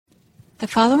The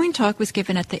following talk was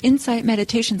given at the Insight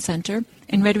Meditation Center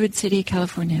in Redwood City,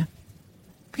 California.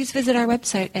 Please visit our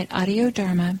website at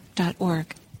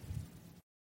audiodharma.org.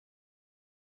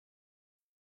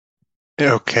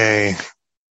 Okay,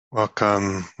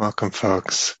 welcome,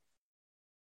 folks.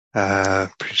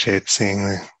 Appreciate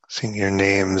seeing your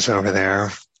names over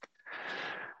there.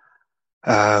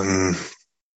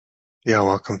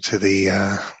 Welcome to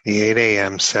the 8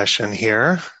 a.m. session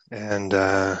here, and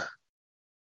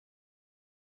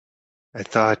I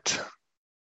thought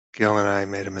Gil and I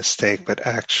made a mistake, but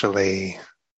actually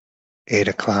 8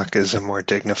 o'clock is a more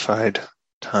dignified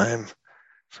time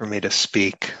for me to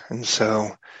speak, and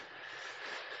so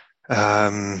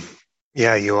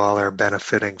you all are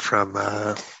benefiting from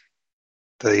the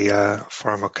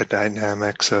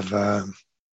pharmacodynamics of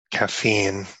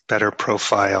caffeine, better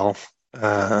profile,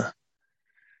 and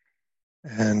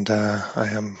I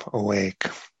am awake.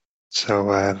 So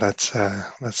let's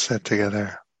sit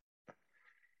together.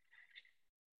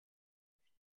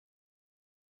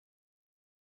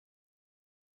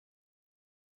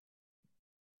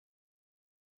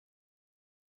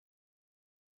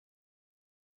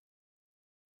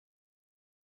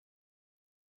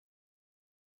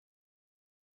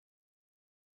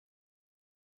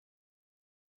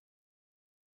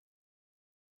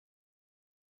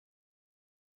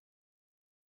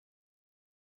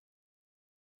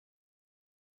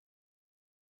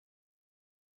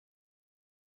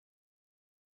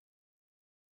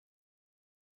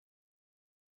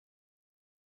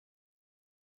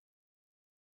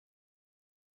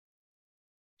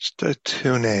 Just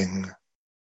attuning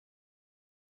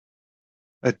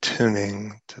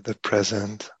to the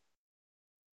present.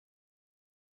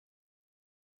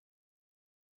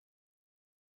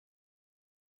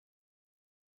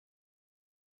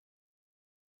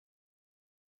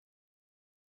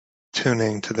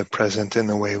 Tuning to the present in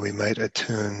the way we might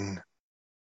attune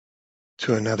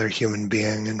to another human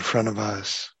being in front of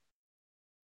us.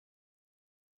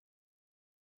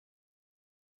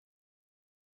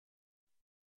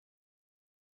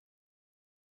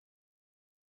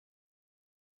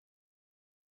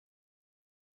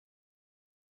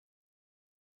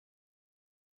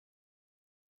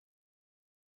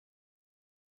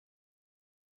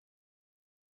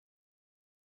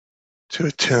 To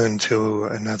attune to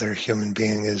another human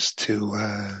being is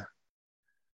to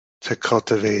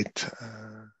cultivate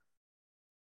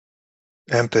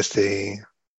empathy,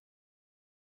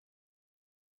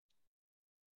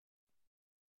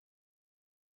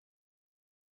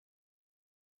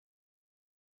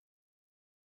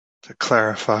 to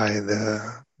clarify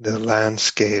the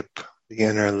landscape, the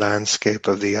inner landscape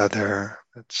of the other.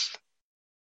 That's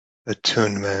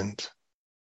attunement.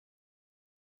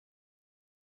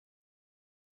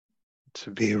 To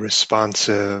be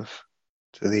responsive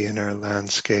to the inner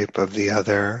landscape of the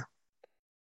other.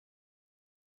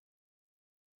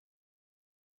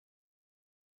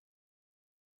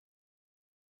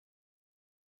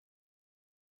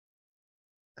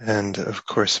 And of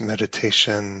course,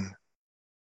 meditation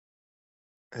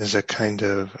is a kind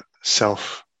of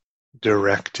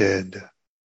self-directed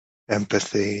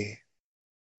empathy,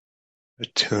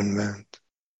 attunement.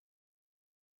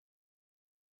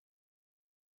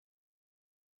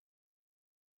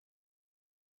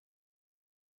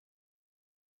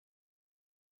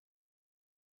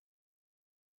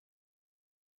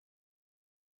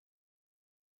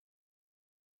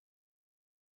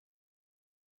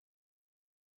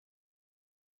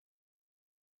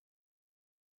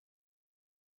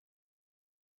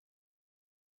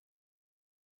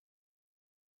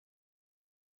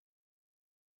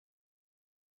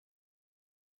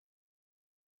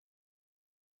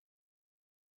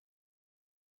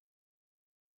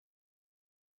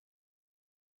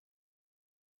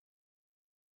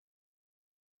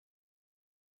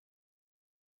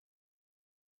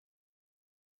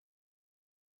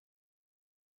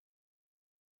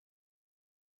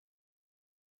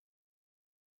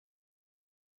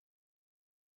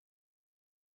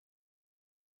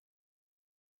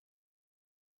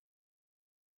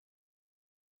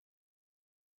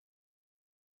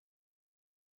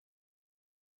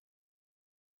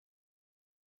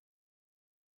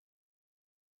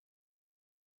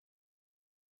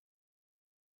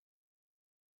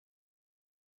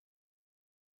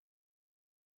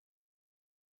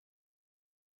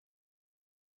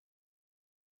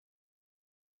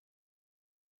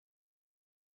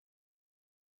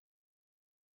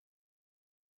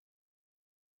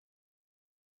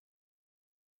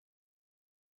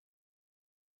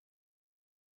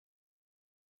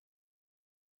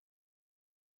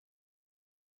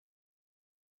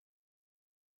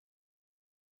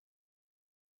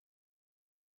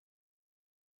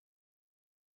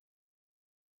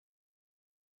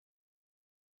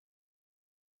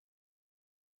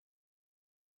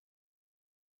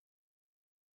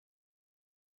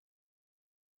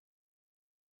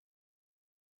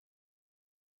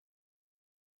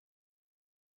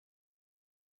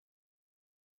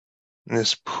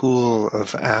 this pool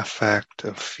of affect,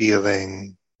 of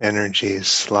feeling, energies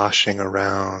sloshing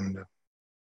around.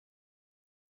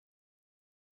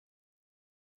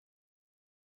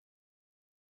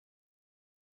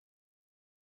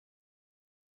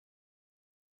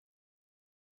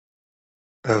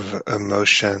 Of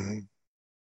emotion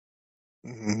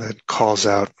that calls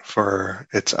out for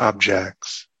its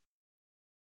objects.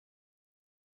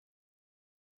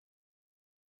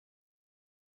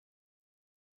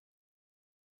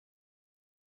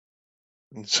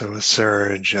 And so a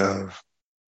surge of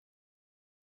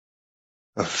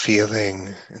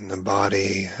feeling in the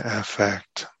body,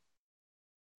 affect,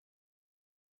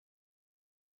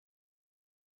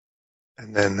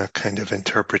 and then a kind of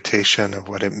interpretation of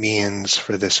what it means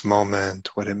for this moment,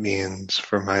 what it means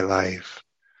for my life,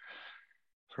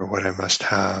 for what I must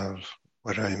have,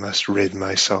 what I must rid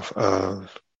myself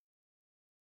of.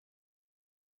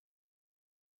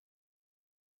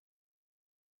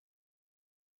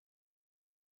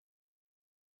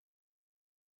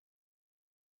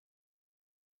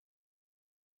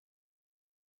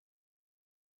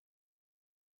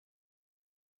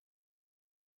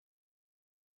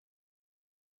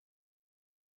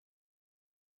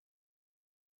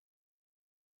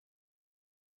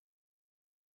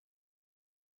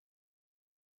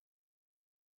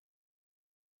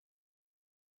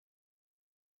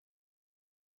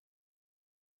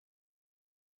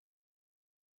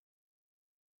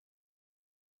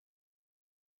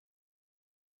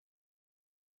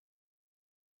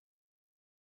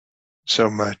 So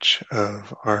much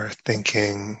of our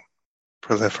thinking,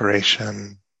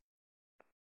 proliferation,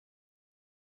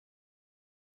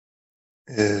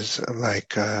 is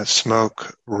like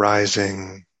smoke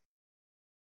rising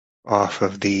off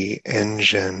of the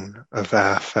engine of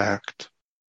affect.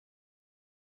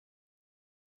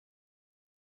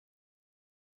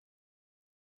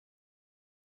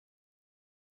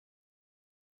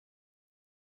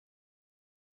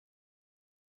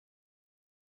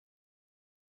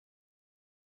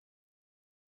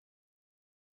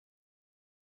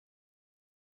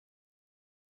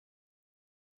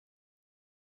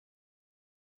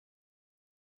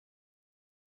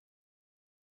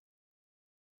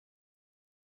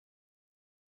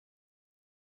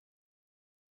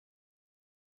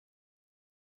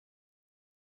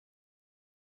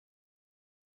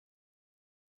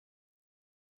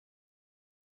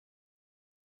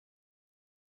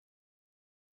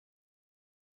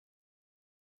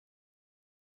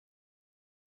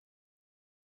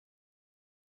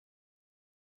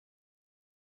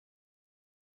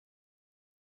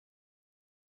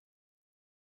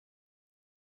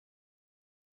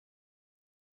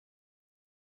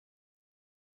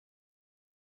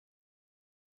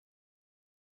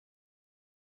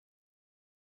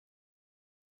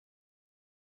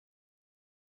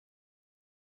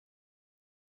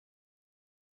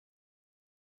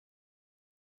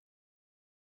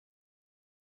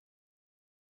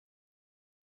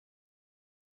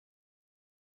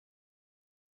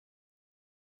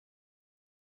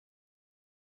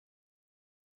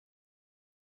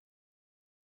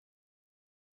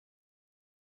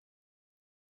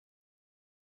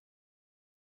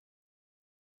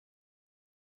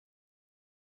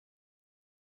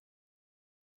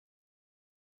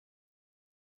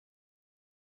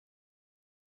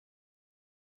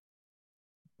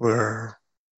 We're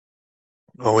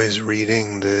always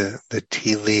reading the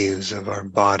tea leaves of our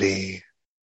body,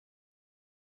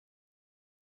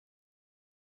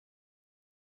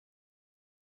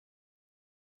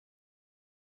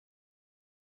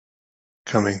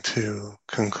 coming to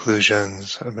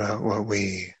conclusions about what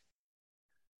we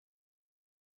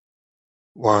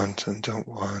want and don't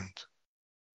want.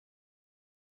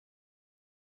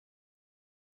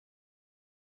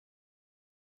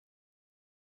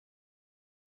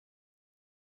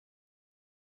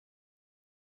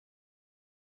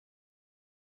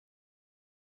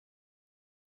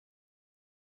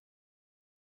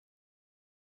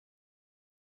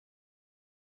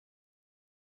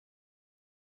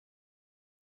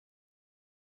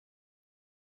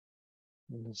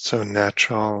 It's so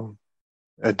natural,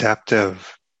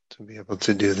 adaptive to be able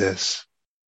to do this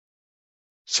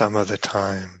some of the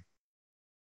time.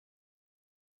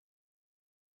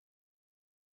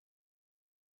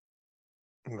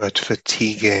 But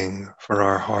fatiguing for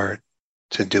our heart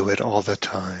to do it all the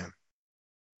time.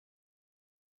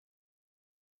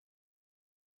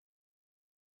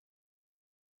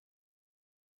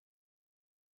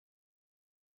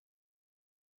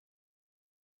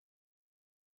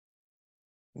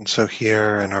 And so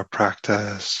here in our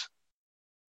practice,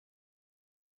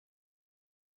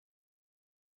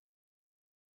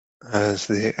 as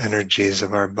the energies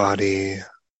of our body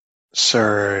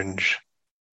surge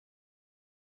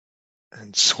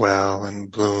and swell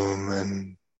and bloom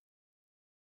and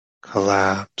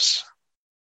collapse.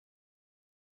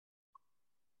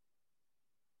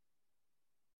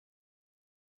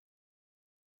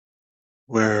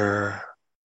 We're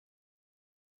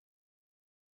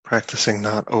practicing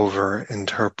not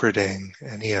over-interpreting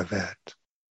any of it,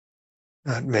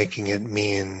 not making it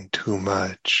mean too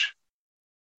much.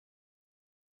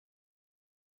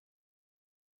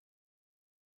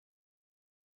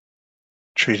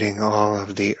 Treating all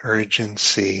of the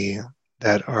urgency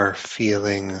that our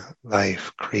feeling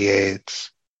life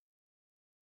creates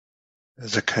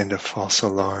as a kind of false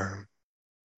alarm.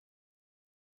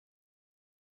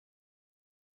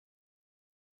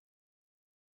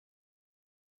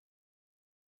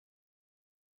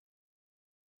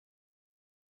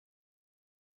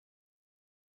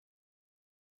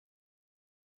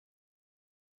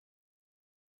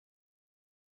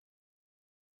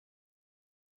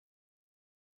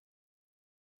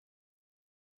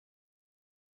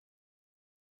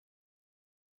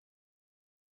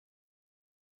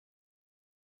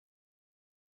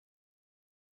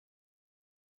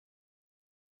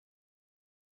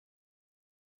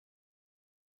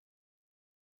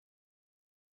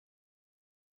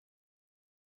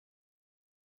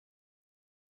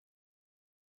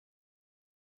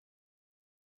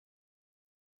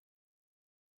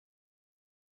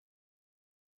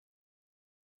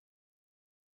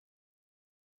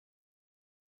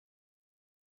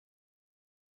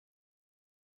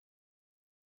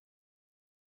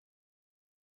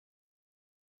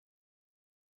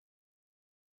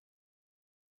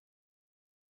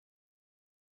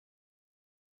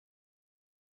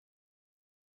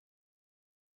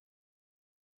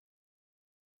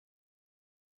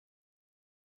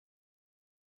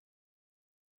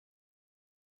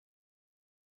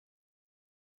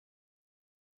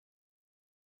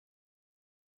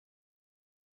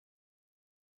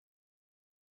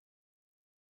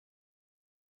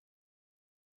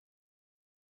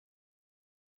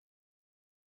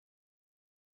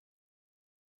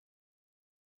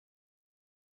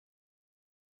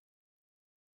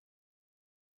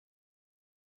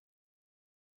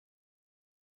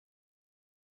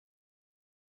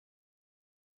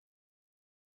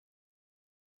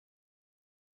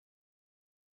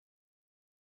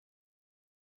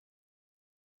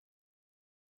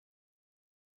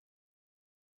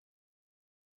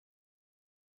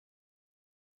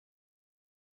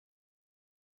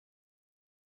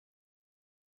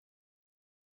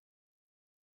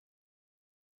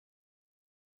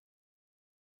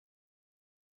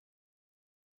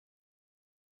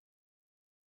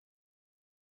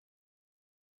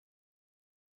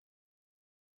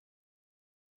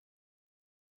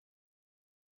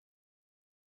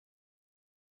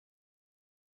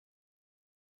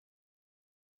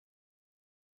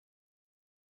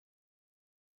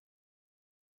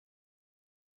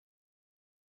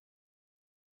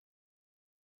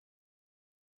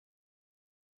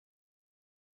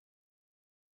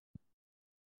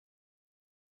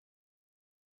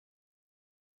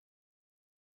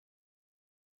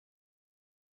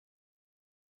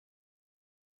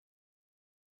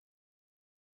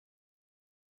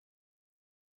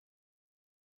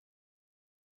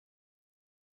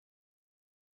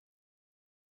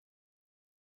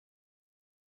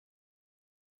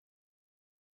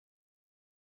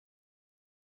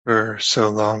 For so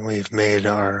long we've made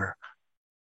our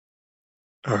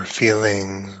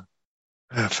feelings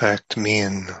affect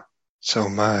mean so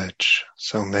much,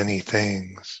 so many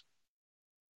things,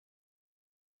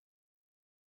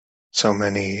 so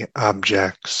many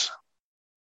objects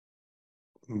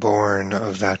born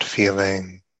of that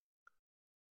feeling,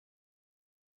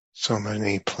 so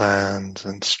many plans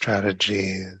and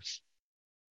strategies.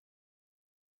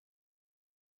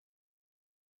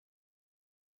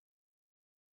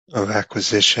 Of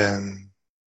acquisition,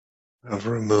 of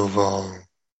removal,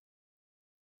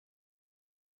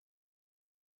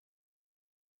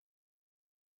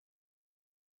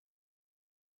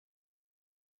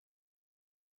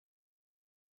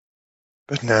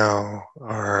 but now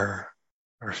our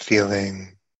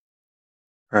feeling,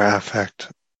 our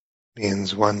affect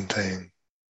means one thing: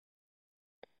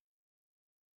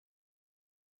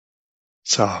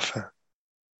 soften,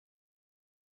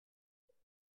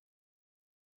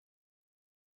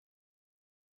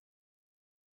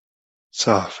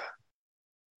 soften.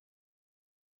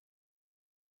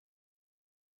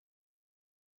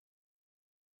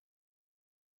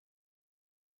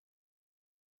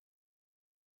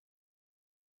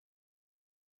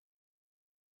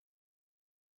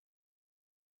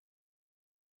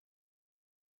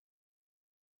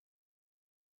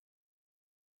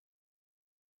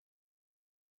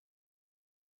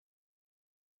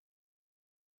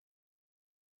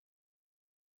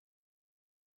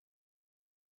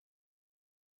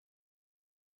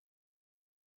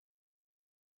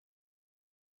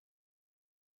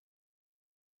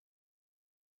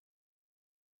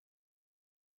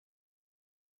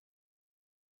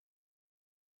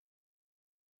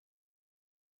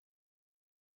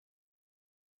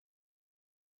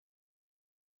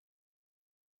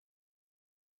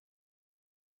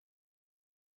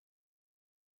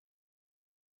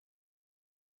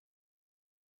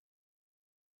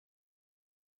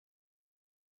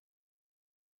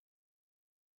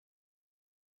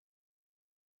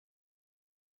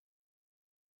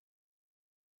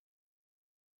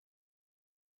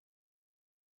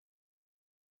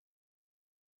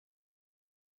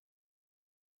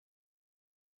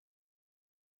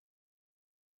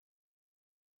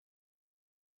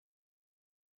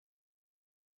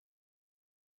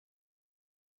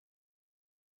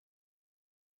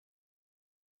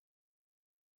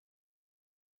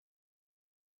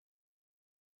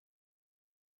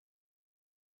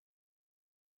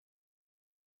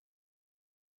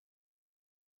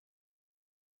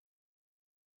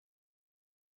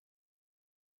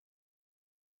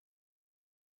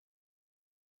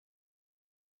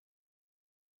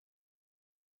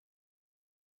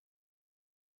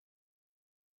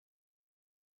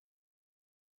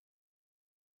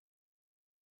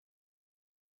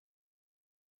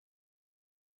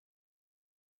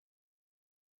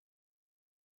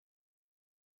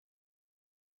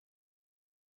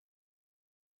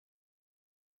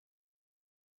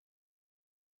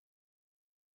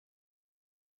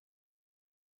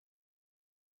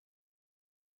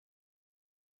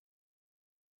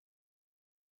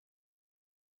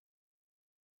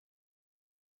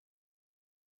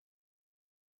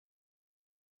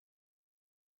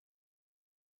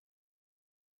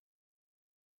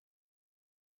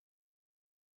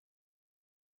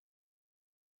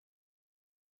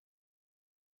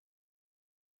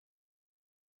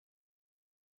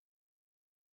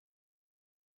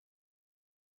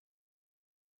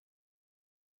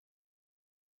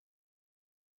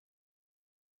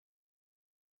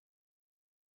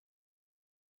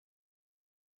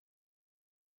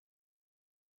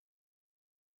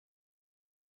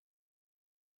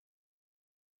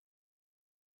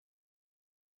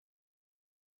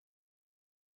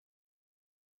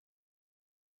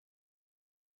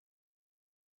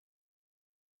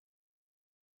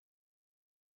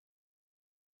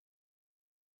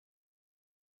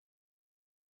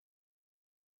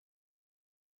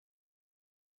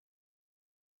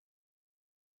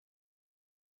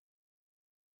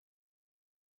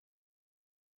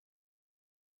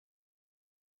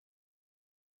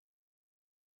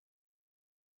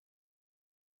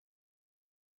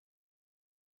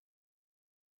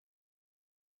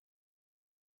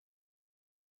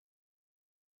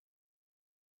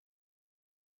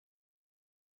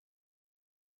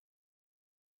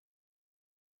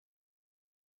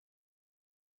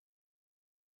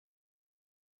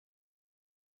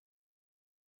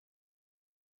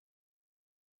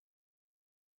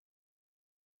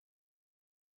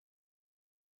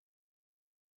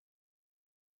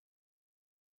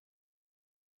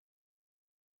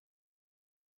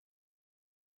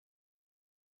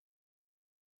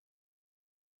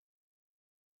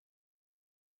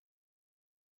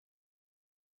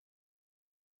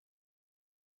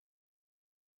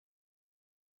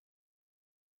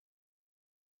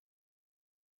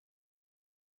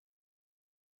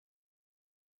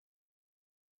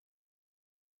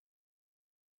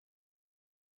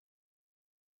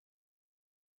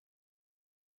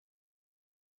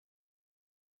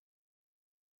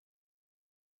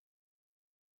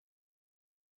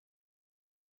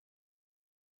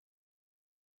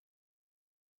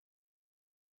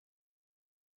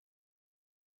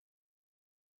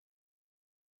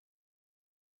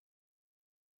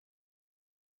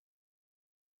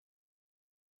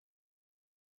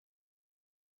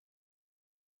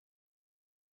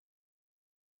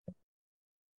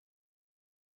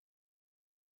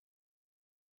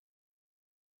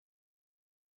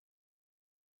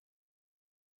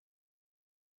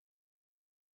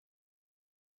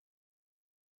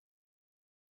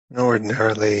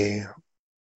 Ordinarily,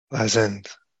 pleasant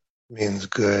means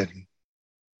good,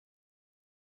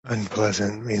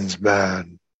 unpleasant means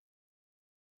bad.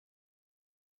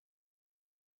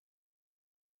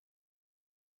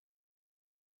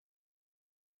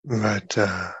 But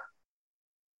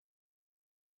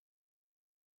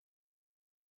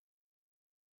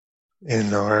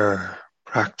in our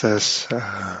practice,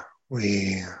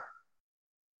 we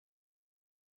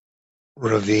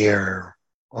revere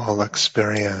all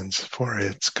experience for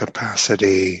its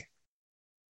capacity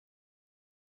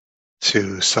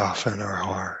to soften our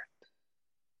heart.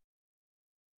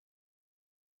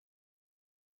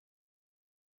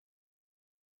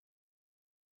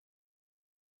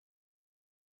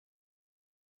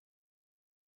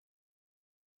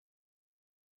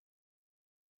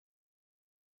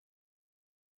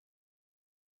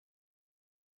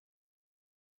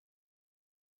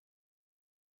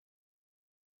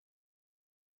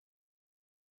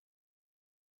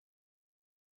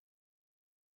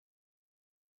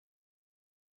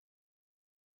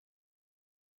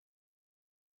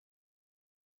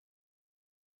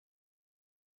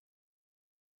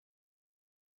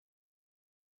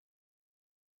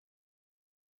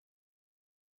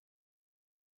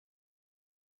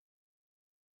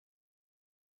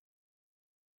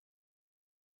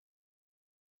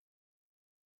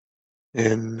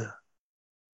 In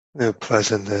the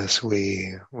pleasantness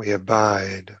we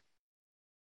abide,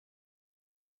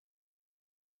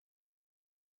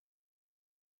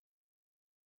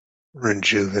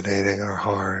 rejuvenating our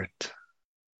heart,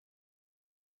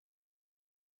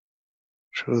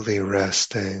 truly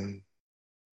resting,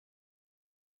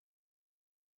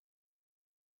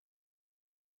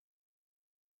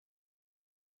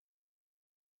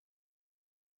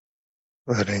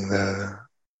 letting the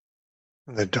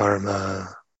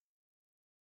Dharma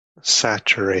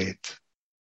saturate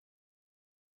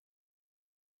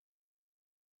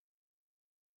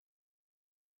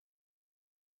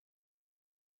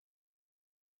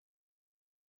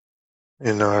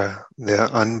in the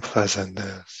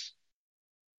unpleasantness.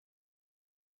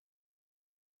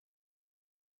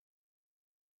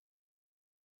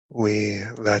 We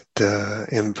let the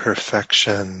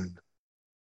imperfection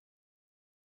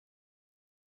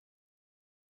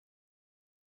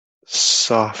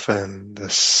soften the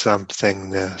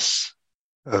somethingness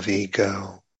of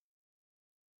ego.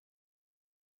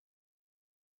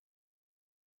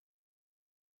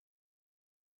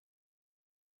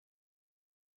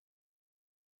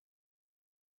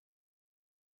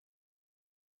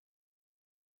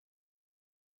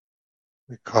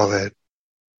 We call it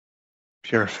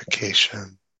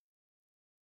purification.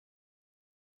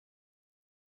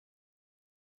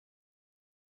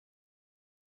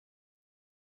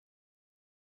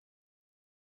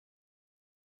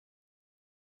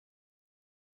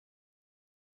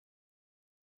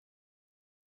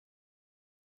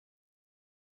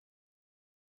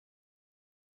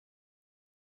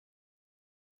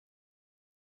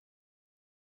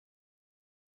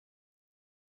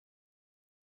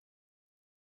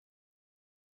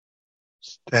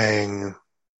 Staying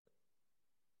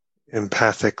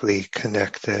empathically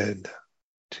connected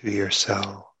to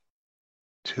yourself,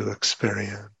 to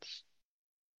experience,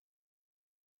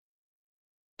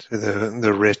 to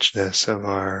the richness of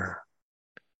our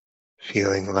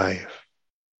feeling life.